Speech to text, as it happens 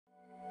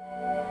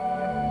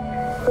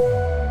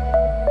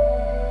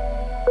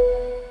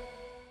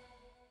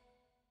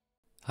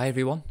Hi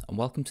everyone, and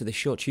welcome to this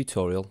short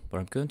tutorial where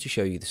I'm going to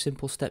show you the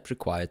simple steps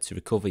required to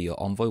recover your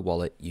Envoy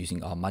wallet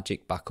using our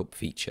Magic Backup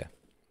feature.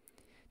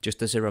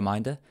 Just as a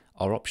reminder,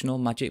 our optional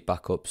Magic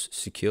Backups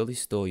securely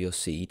store your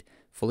seed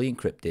fully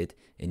encrypted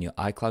in your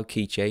iCloud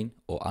keychain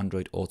or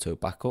Android Auto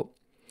Backup,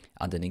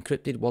 and an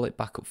encrypted wallet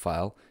backup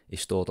file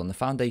is stored on the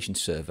Foundation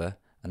server,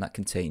 and that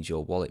contains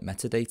your wallet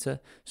metadata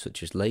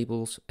such as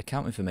labels,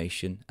 account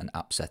information and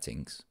app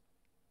settings.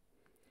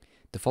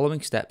 The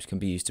following steps can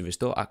be used to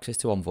restore access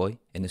to Envoy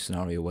in the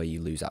scenario where you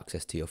lose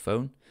access to your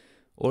phone,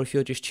 or if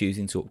you're just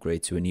choosing to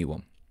upgrade to a new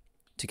one.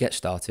 To get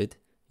started,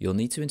 you'll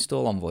need to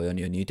install Envoy on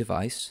your new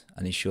device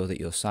and ensure that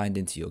you're signed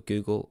into your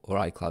Google or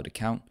iCloud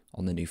account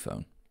on the new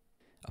phone.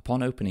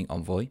 Upon opening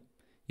Envoy,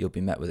 you'll be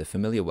met with a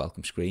familiar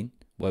welcome screen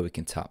where we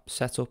can tap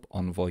Set up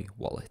Envoy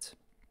Wallet.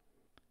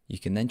 You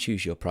can then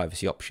choose your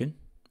privacy option.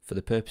 For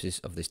the purposes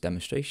of this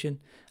demonstration,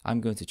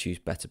 I'm going to choose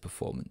Better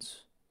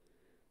Performance.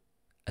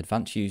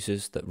 Advanced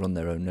users that run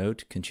their own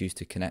node can choose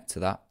to connect to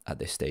that at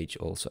this stage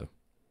also.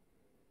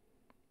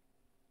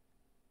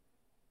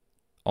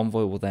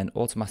 Envoy will then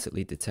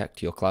automatically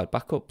detect your cloud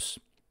backups,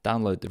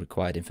 download the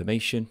required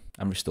information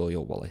and restore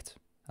your wallet.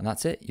 And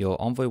that's it, your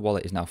Envoy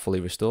wallet is now fully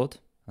restored,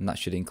 and that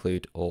should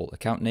include all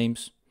account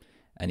names,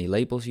 any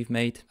labels you've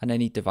made and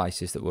any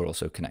devices that were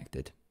also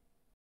connected.